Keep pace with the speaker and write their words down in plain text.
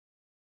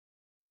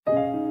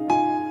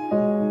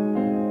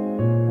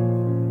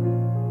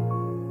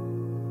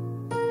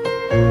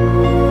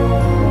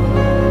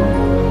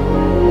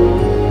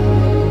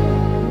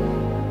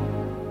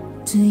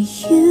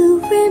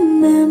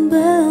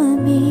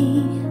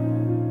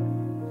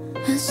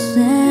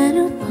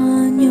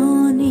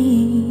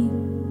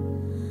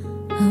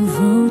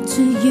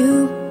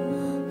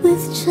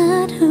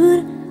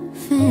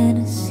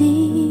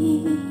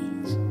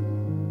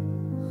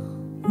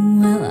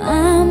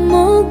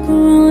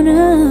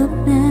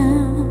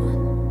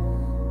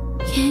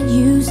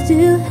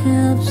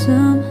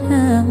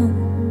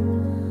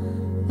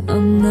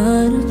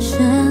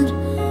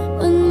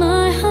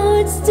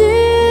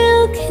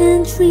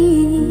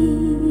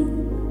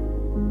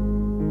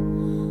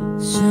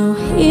So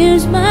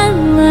here's my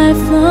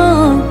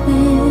lifelong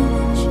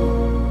wish,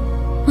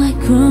 my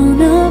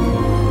grown-up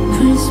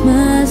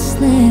Christmas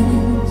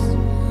list,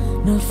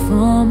 not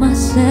for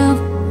myself,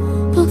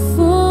 but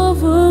for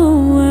a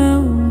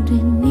world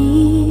in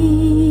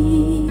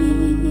need.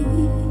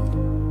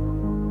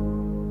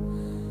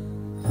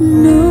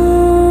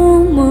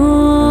 No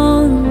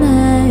more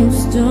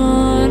lives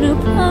torn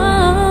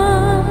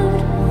apart,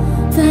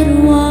 that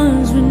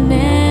wars would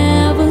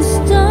never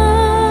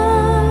start,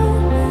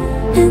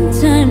 and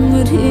time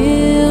would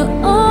heal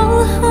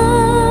all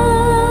hearts,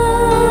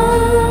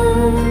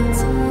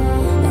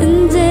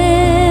 and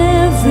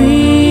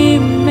every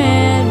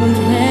man would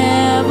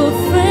have a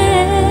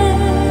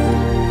friend,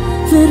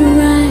 that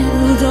right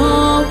would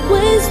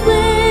always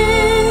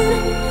win,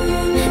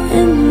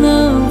 and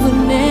love would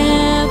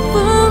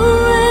never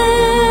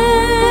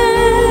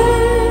end.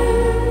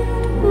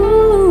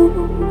 Ooh.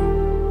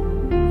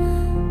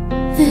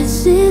 This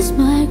is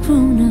my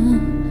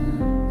grown-up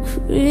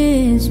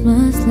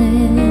Christmas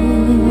list.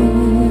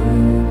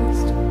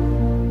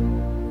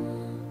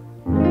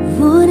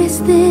 What is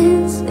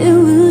this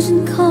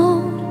illusion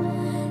called?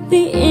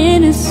 The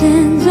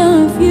innocence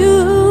of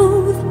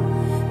youth.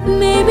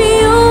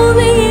 Maybe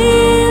only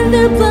in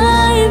the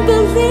blind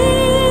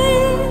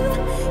belief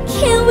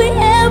can we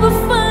ever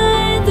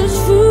find the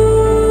truth.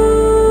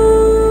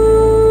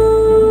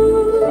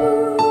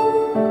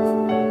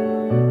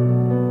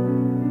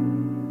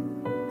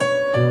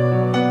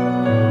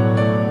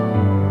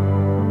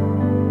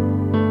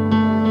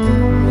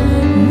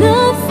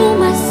 Not for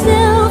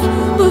myself,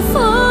 but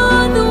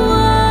for the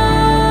world.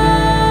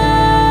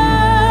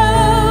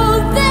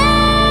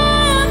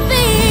 There'll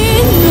be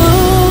no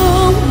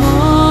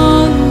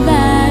more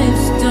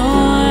lives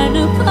torn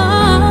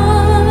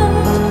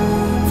apart,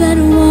 that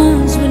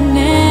ones would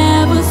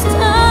never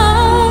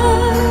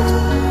start,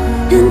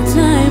 and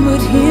time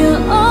would heal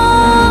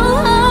all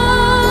hearts.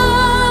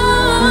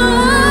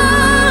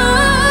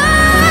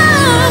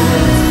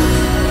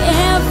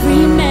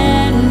 Every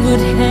man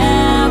would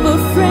have a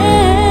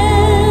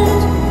friend,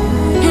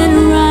 and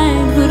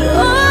right would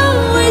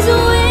always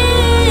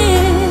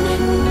win,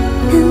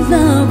 and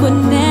love would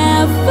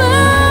never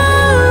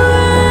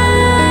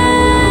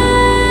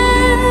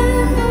end.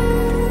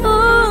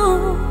 Oh,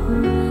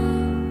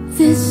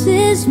 this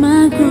is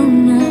my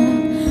grown-up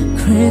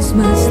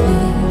Christmas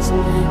list.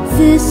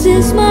 This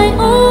is my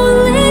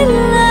only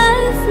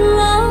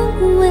lifelong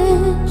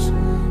wish.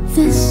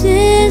 This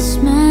is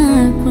my